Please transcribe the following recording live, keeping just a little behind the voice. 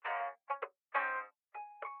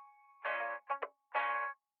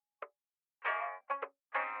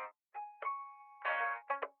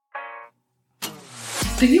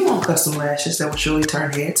Do you want custom lashes that will surely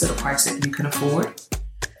turn heads at a price that you can afford?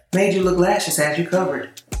 Made You Look Lashes has you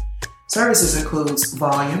covered. Services includes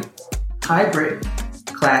volume, hybrid,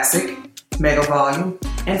 classic, mega volume,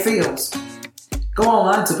 and fills. Go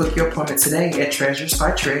online to book your appointment today at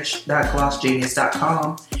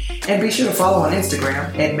treasuresbytrish.glossgenius.com and be sure to follow on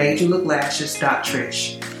Instagram at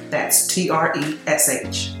madeyoulucklashes.trish. That's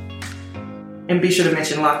TRESH. And be sure to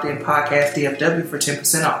mention Locked In Podcast DFW for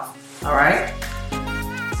 10% off. All right?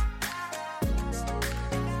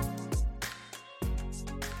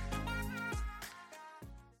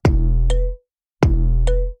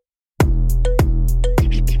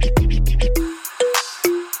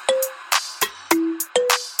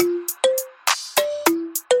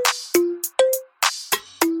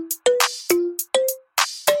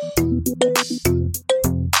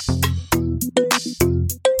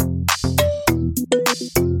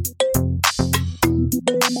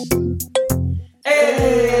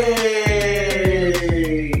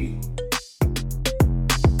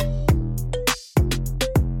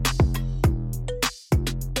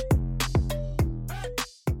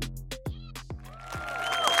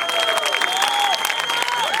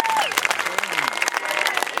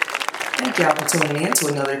 Thank y'all for tuning in to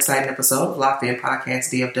another exciting episode of Locked In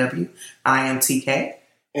Podcast DFW. I am TK.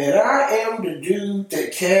 And I am the dude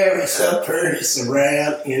that carries a purse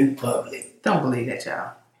around in public. Don't believe that,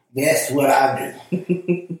 y'all. That's what I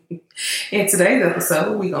do. In today's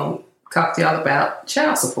episode, we're going to talk to y'all about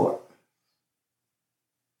child support.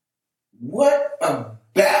 What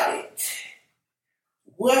about it?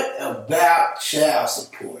 What about child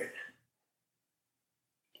support?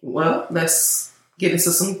 Well, let's get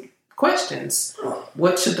into some questions.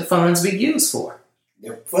 What should the funds be used for?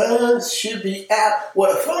 The funds should be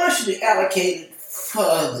allocated for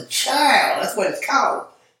the child. That's what it's called.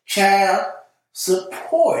 Child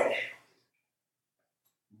support.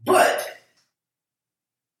 But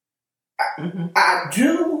I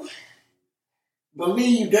do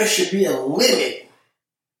believe there should be a limit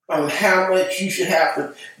on how much you should have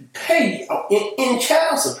to pay in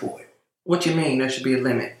child support. What you mean there should be a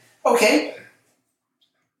limit? Okay.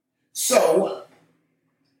 So,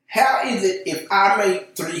 how is it if I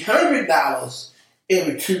make $300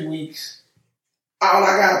 every 2 weeks, all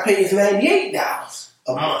I got to pay is $98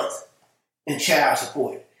 a month in child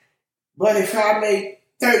support? But if I make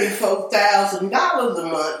 $34,000 a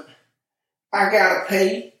month, I got to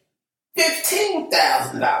pay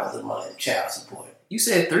 $15,000 a month in child support. You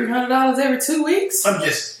said $300 every 2 weeks? I'm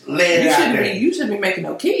just laying it out there. You shouldn't be making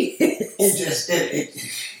no kids.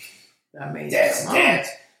 I mean, that's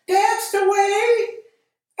the way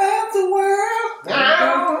of the world.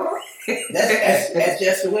 That's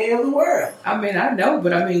just the way of the world. I mean, I know,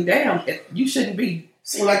 but I mean, damn, you shouldn't be.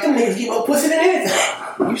 Seem like them niggas get more pussy than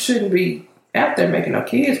anything. You shouldn't be out there making no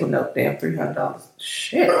kids with no damn $300.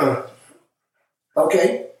 Shit.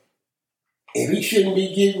 Okay. If he shouldn't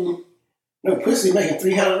be getting no pussy making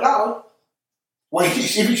 $300, well, if he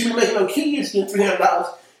should be making no kids getting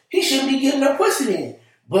 $300, he shouldn't be getting no pussy then.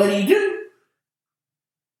 But he do.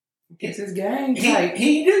 It's his game type.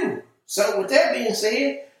 He do. So with that being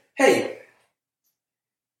said, hey,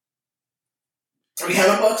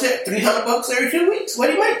 $300 every 2 weeks. What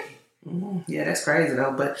do you make? Yeah, that's crazy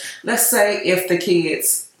though. But let's say if the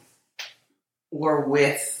kids were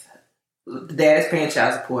with the dad is paying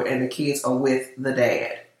child support and the kids are with the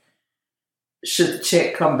dad, should the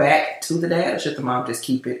check come back to the dad or should the mom just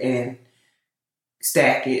keep it and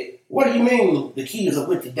stack it? What do you mean the kids are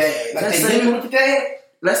with the dad? Like they living with the dad?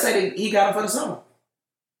 Let's say that he got them for the summer.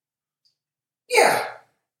 Yeah.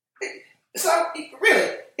 So,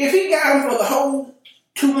 really, if he got them for the whole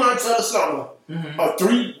 2 months of the summer, or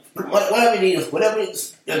 3, whatever it is,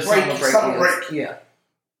 the summer break. Yeah.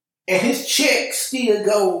 And his check still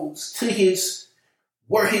goes to his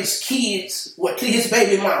kids, to his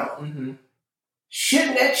baby mama.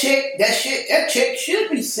 Shouldn't that check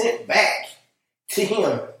should be sent back to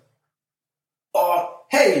him? Or,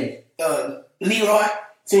 hey, Leroy,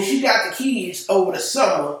 since you got the kids over the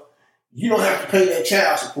summer, you don't have to pay that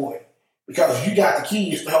child support because you got the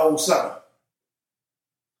kids the whole summer.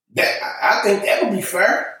 I think that would be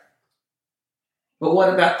fair. But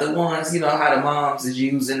what about the ones, how the moms is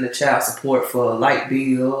using the child support for a light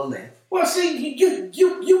bill and? Well, see,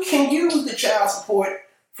 you can use the child support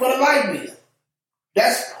for the light bill.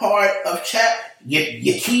 That's part of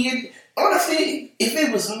your kid. Honestly, if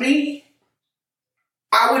it was me,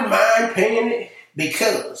 I wouldn't mind paying it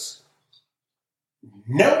because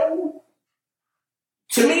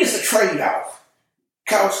to me it's a trade-off.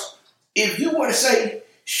 Because if you were to say,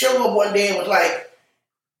 show up one day and was like,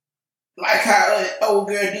 like how that old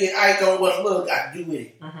girl did Ike on What's Love Got to Do with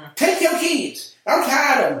it. Mm-hmm. Take your kids. I'm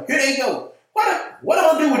tired of them. Here they go. What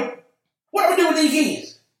am I do with these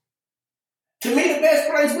kids? To me, the best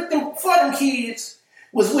place for them kids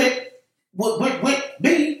was with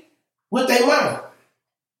their mama.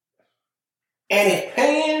 And if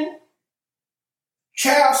paying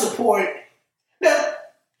child support, now,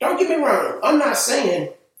 don't get me wrong, I'm not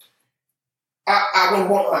saying I wouldn't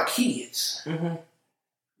want my kids. Mm-hmm.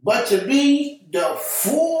 But to be the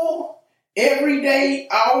full, every day,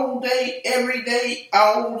 all day, every day,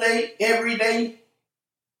 all day, every day,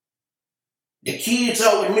 the kids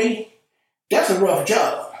are with me, that's a rough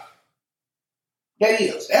job. That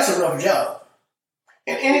is. That's a rough job.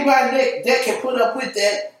 And anybody that can put up with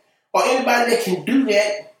that, or anybody that can do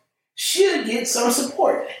that, should get some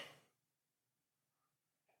support.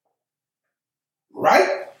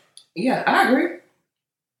 Right? Yeah, I agree.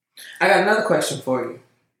 I got another question for you.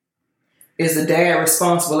 Is the dad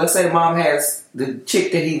responsible? Let's say the mom has the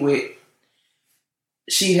chick that he with.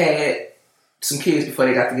 She had some kids before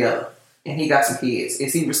they got together, and he got some kids.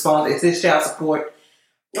 Is he responsible? Is his child support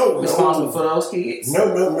responsible for those kids?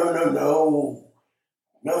 No.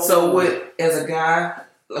 So, as a guy,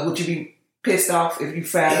 would you be pissed off if you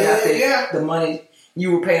found out that the money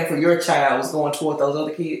you were paying for your child was going toward those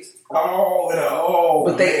other kids?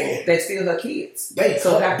 But they're still her kids.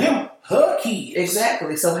 Her kids.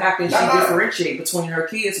 Exactly. So how can she differentiate between her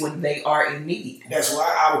kids when they are in need? That's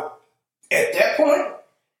why at that point,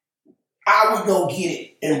 I would go get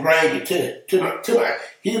it and bring it to my.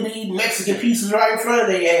 He'll be eating Mexican pieces right in front of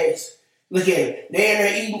their ass. Look at him. They're in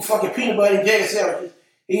there eating fucking peanut butter and jelly sandwiches.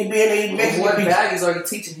 He'll be in there eating Mexican pieces. What values are you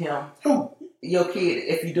teaching him? Who? Your kid,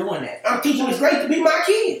 if you're doing that. I'm teaching him it's great to be my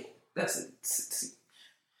kid. That's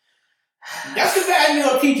the value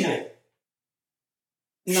I'm teaching him.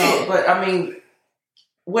 No, shit. But I mean,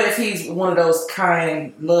 what if he's one of those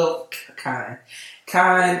kind-hearted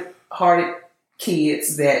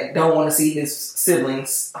kids that don't want to see his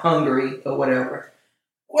siblings hungry or whatever?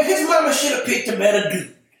 Well, his mama should have picked a better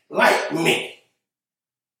dude, like me.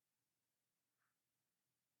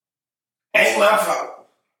 Ain't my fault.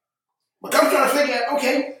 But I'm trying to figure out,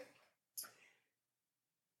 okay,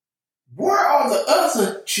 where are the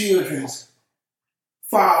other children's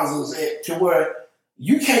fathers at to where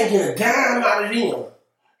you can't get a dime out of them?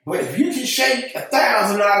 But if you can shake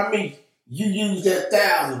 1,000 out of me, you use that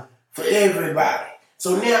 1,000 for everybody.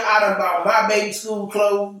 So now I done bought my baby school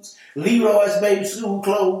clothes, Leroy's baby school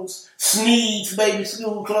clothes, Sneed's baby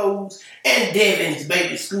school clothes, and Devin's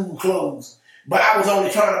baby school clothes. But I was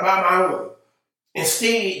only trying to buy my own.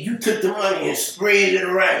 Instead, you took the money and spread it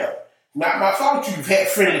around. Not my fault you've had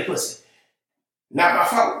friendly pussy. Not my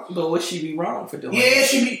fault. But would she be wrong for doing that?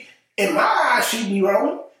 She be. In my eyes, she'd be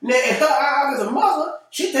wrong. Now, in her eyes as a mother,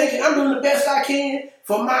 she thinking I'm doing the best I can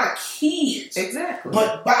for my kids. Exactly.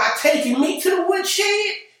 But by taking me to the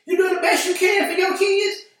woodshed, you doing the best you can for your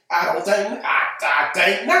kids? I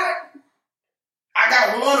think not. I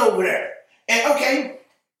got one over there. And okay,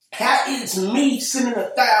 how is me sending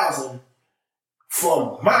 1,000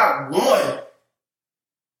 for my one,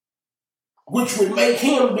 which would make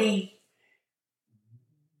him be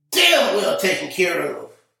damn well taken care of?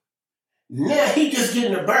 Now he just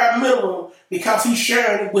getting the bare minimum because he's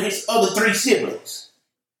sharing it with his other 3 siblings.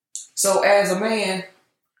 So as a man,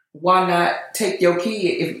 why not take your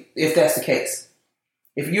kid if that's the case?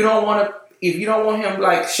 If you don't want him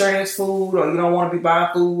like sharing his food, or you don't want to be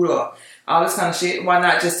buying food or all this kind of shit, why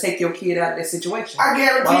not just take your kid out of that situation? I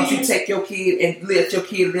guarantee why don't you take your kid and let your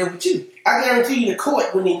kid live with you? I guarantee you the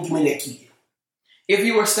court wouldn't even give me that kid. If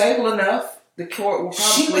you were stable enough, the court would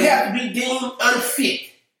probably... She would have to be deemed unfit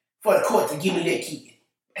for the court to give me that kid.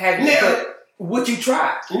 Would you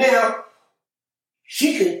try? Now,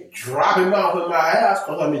 she could drop him off at my house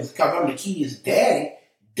because I'm the kid's daddy.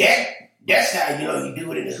 That's how you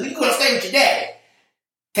do it in the hood. You're going to stay with your daddy.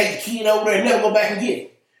 Take the kid over there and never go back and get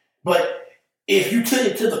it. But if you took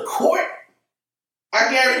it to the court,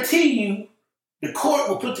 I guarantee you the court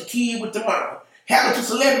will put the kid with the mama. Happens to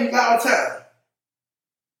celebrities all the time.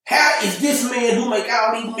 How is this man who make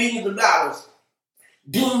all these millions of dollars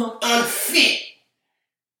deemed unfit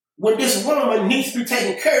when this woman needs to be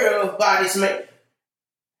taken care of by this man?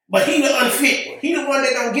 But he the unfit one. He the one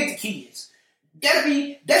that don't get the kids. That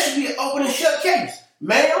should be an open and shut case.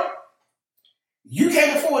 Ma'am, you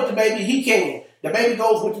can't afford the baby, he can. The baby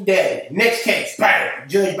goes with the daddy. Next case, bang,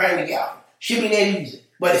 judge bang the gavel. Should be that easy.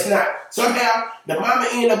 But it's not. Somehow, the mama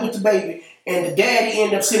end up with the baby, and the daddy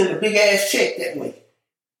end up sending a big-ass check that way.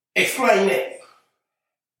 Explain that.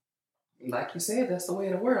 Like you said, that's the way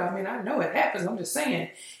of the world. I mean, I know it happens. I'm just saying,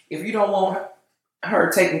 if you don't want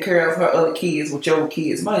her taking care of her other kids with your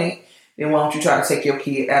kids' money, then why don't you try to take your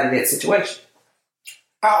kid out of that situation?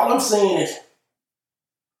 All I'm saying is,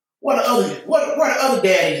 where the other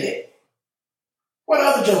daddies at? Where the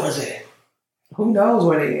other jokers at? Who knows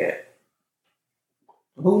where they at?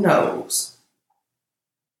 Who knows?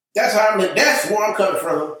 That's where I'm coming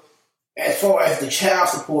from as far as the child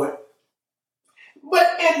support. But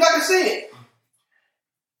and like I said,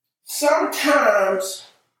 sometimes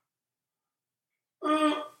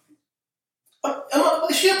a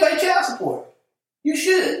motherfucker should pay child support. You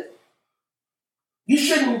should. You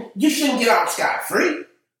shouldn't get off scot-free.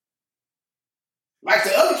 Like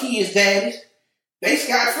the other kids' daddies, they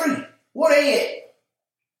scot-free. Where they at?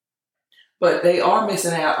 But they are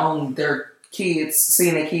missing out on their kids,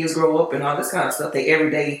 seeing their kids grow up and all this kind of stuff. They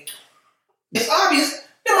every day. It's obvious.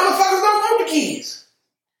 Them motherfuckers don't want the kids.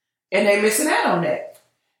 And they missing out on that.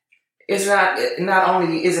 It's not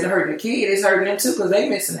only is it hurting the kid, it's hurting them too because they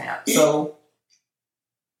missing out. So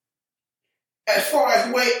as far as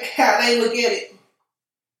the way how they look at it,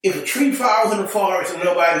 if a tree falls in the forest and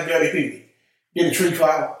nobody's there to hear it, did the tree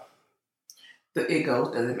fall? It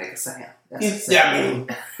goes, doesn't make a sound. That's the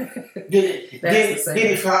sound. Did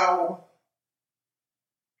it fall?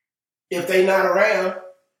 If they not around,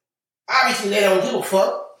 obviously they don't give a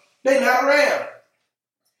fuck. They not around.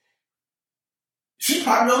 She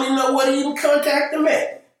probably don't even know where to even contact them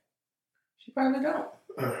at. She probably don't.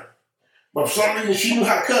 But for some reason, she knew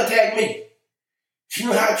how to contact me. She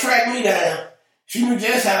knew how to track me down. She knew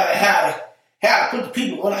just how to put the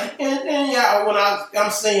people. When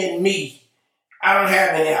I'm saying me, I don't have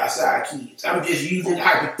any outside kids. I'm just using it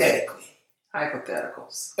hypothetically.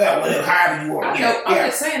 Hypotheticals. Whatever, however you want. I'm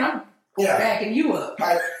just saying, I'm backing you up.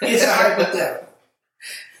 It's a hypothetical.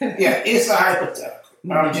 Yeah, it's a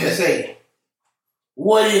hypothetical. I'm just saying.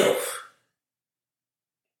 What if?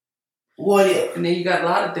 What if? And then you got a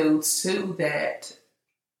lot of dudes too that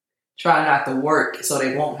try not to work so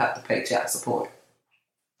they won't have to pay child support.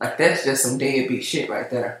 Like that's just some deadbeat shit right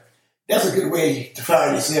there. That's a good way to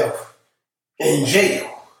find yourself in jail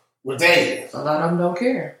with that is. A lot of them don't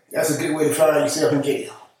care. That's a good way to find yourself in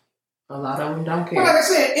jail. A lot of them don't care. Well, like I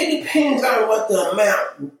said, it depends on what the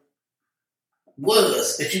amount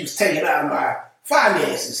was that you was taking out of my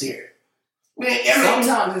finances here.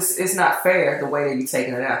 Sometimes it's not fair the way that you're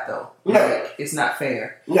taking it out, though. No. Like, it's not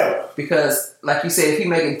fair. No. Because, like you said, if you're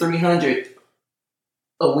making $300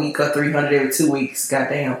 a week or $300 every 2 weeks,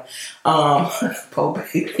 goddamn, poor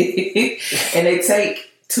baby, and they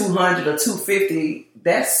take $200 or $250,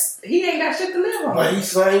 he ain't got shit to live on. But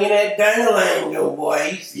he's slanging that dang-a-lang, though,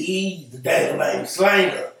 boy. He's the dang-a-lang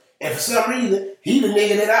slanger. And for some reason, he the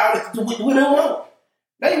nigga that all the women want.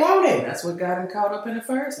 They want him. That's what got him caught up in the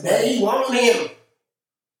first place. They want him.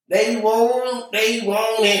 They want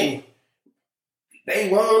him. They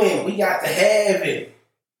want him. We got to have him.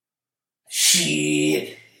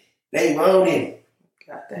 Shit. They want him.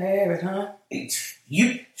 Got to have it, huh?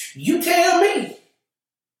 You tell me.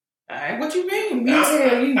 All right, what you mean?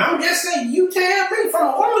 Tell you. I'm just saying, you tell me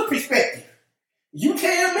from a woman's perspective. You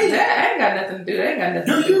tell me. That ain't got nothing to do. That ain't got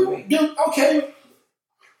nothing to do with me. Okay.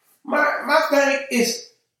 My thing is,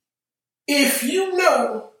 if you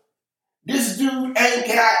know this dude ain't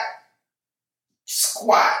got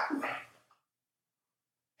squat,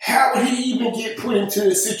 how would he even get put into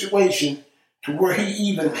a situation to where he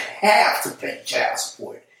even have to pay child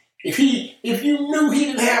support? If you knew he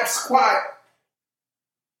didn't have squat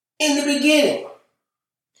in the beginning.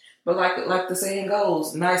 But like the saying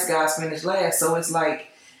goes, nice guys finish last. So it's like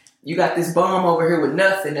you got this bum over here with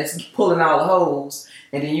nothing that's pulling all the holes,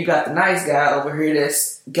 and then you got the nice guy over here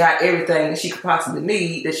that's got everything that she could possibly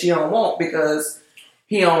need that she don't want because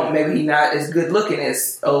maybe he not as good looking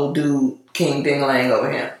as old dude King Ding-a-lang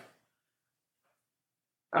over him.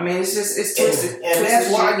 I mean, it's twisted. And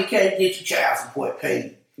that's why you can't get your child support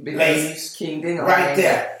paid, ladies. King Ding-a-lang. Right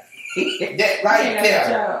there. That right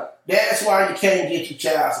there. That's why you can't get your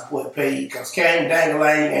child support paid, because King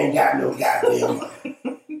Ding-a-lang ain't got no goddamn money.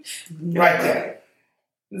 Right there.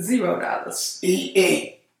 $0.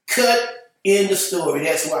 He cut in the story.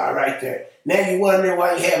 That's why right there. Now you wondering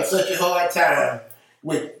why you having such a hard time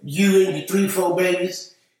with you and your 3-4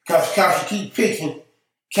 babies, because you keep picking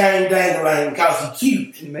King Ding-a-lang because he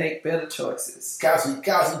cute. Make better choices. Because he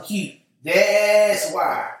cute. That's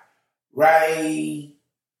why. Right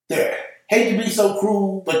there. Hate to be so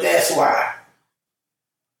cruel, but that's why.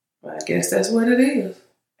 Well, I guess that's what it is.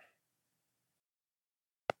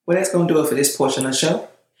 Well, that's going to do it for this portion of the show.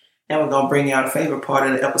 Now we're going to bring you our favorite part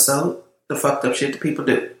of the episode, the fucked up shit that people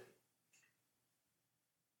do.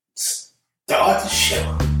 Start the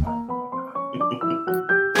show.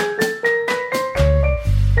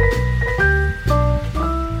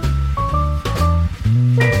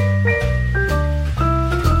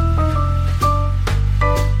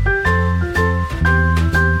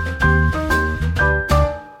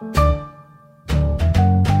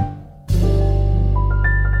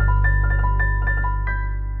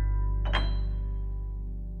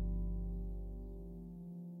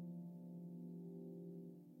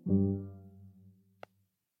 And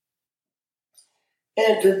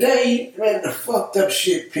today, man, the fucked up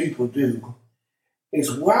shit people do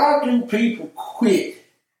is why do people quit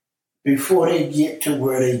before they get to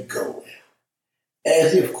where they go?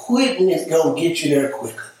 As if quitting is going to get you there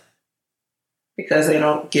quicker. Because they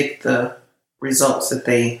don't get the results that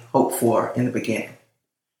they hope for in the beginning.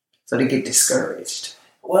 So they get discouraged.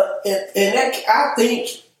 Well, and that, I think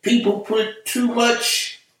people put too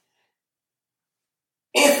much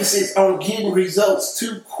emphasis on getting results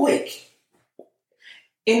too quick.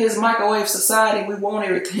 In this microwave society, we want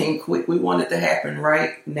everything quick. We want it to happen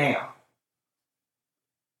right now.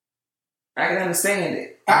 I can understand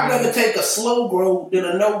it. I'd rather take a slow growth than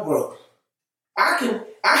a no growth.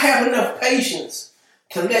 I have enough patience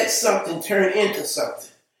to let something turn into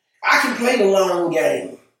something. I can play the long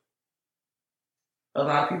game. A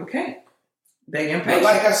lot of people can't. They impatient.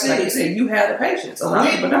 But like I said, you said, you have the patience. A lot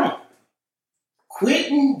of people don't.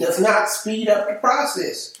 Quitting does not speed up the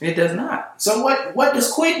process. It does not. So what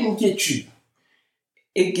does quitting get you?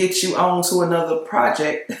 It gets you on to another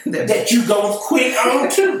project that you gonna quit on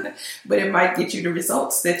to. But it might get you the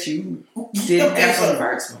results that you didn't have from the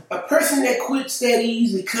first one. A person that quits that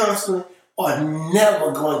easy constantly are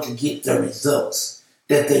never going to get the results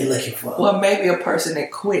that they're looking for. Well, maybe a person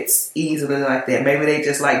that quits easily like that, maybe they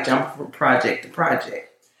just like jumping from project to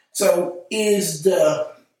project. So is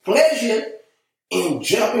the pleasure in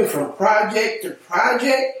jumping from project to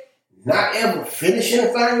project not ever finishing a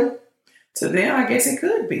thing? To them, I guess it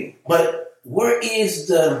could be. But where is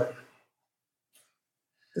the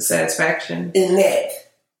satisfaction in that?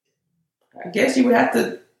 I guess you would have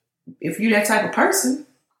to, if you're that type of person.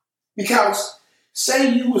 Because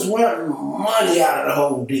say you was wanting money out of the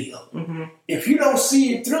whole deal. Mm-hmm. If you don't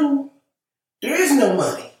see it through, there is no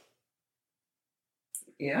money.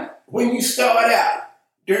 Yeah. When you start out,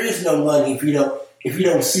 there is no money if you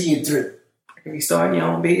don't see it through. If you start your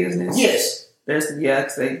own business, yes. There's not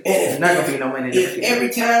going to be no money. If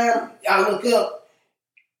every time I look up,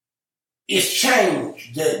 it's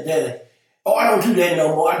changed. I don't do that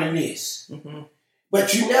no more. I do this. Mm-hmm.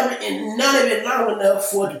 But you never, in none of it long enough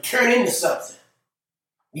for it to turn into something.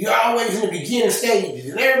 You're always in the beginning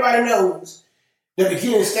stages, and everybody knows the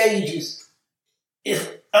beginning stages is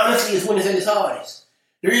honestly is when it's at its hardest.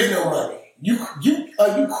 There is no money. You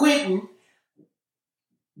quitting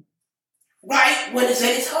right when it's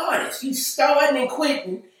at its hardest. You starting and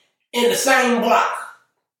quitting in the same block.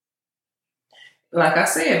 Like I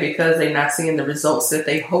said, because they're not seeing the results that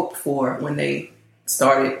they hoped for when they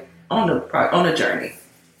started on the journey.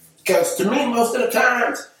 Because to me, most of the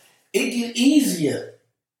times, it gets easier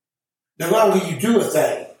the longer you do a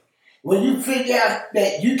thing. When you figure out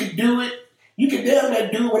that you can do it, you can damn near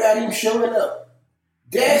do it without even showing up.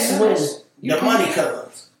 That's when the money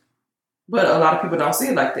comes. But a lot of people don't see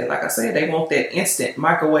it like that. Like I said, they want that instant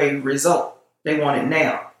microwave result. They want it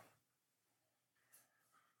now.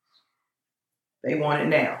 They want it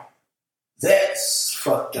now. That's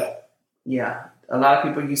fucked up. Yeah. A lot of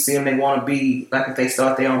people, you see them, they want to be, like if they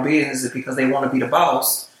start their own business, it's because they want to be the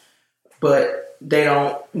boss. But they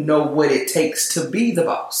don't know what it takes to be the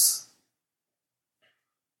boss.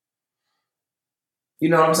 You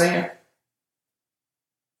know what I'm saying?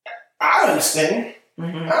 I understand.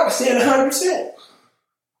 Mm-hmm. I understand 100%.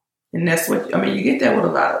 And that's what you get that with a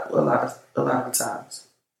lot of times.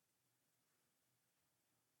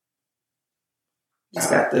 Just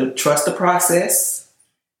got to trust the process,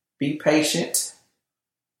 be patient,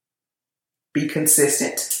 be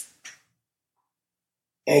consistent,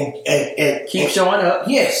 and keep showing up.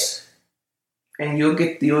 Yes, and you'll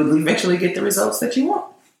eventually get the results that you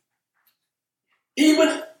want.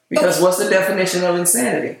 Because what's the definition of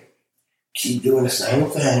insanity? Keep doing the same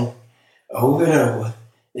thing over and over,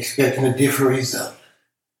 expecting a different result.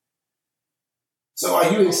 So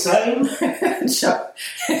are you insane? Sure.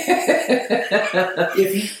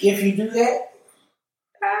 if you do that,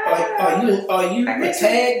 are you a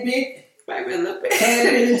tad bit? Maybe a little bit.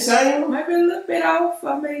 Tad bit insane? Maybe a little bit off.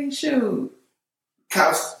 I mean, shoot.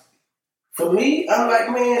 Cause for me, I'm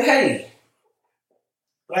like, man, hey,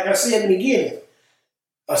 like I said in the beginning,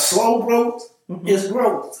 a slow growth is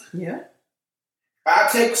growth. Yeah.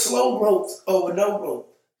 I'll take slow growth over no growth.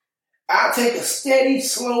 I'll take a steady,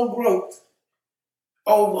 slow growth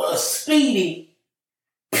over a speedy.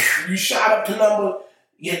 You shot up to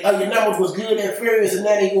your numbers was good at first and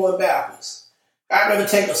now they going backwards. I'd rather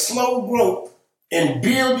take a slow growth and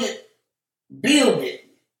build it,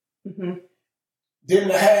 mm-hmm. than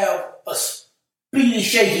to have a speedy,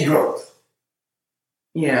 shaky growth.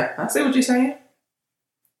 Yeah, I see what you're saying.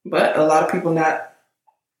 But a lot of people not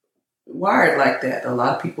wired like that. A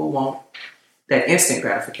lot of people that instant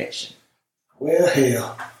gratification. Well,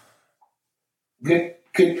 hell. Good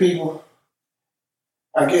people.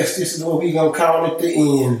 I guess this is what we gonna call it the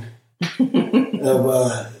end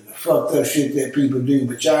of fucked up shit that people do.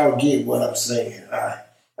 But y'all get what I'm saying.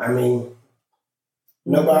 I mean,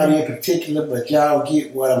 nobody in particular, but y'all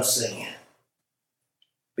get what I'm saying.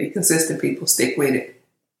 Be consistent, people. Stick with it.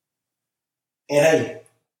 And hey,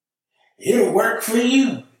 it'll work for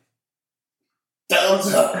you.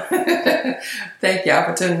 Thumbs up. Thank y'all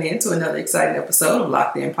for tuning in to another exciting episode of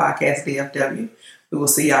Locked In Podcast DFW. We will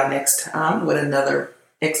see y'all next time with another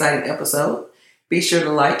exciting episode. Be sure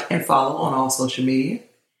to like and follow on all social media.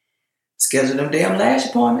 Schedule them damn lash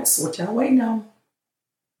appointments. What y'all waiting on?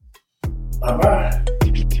 Bye-bye.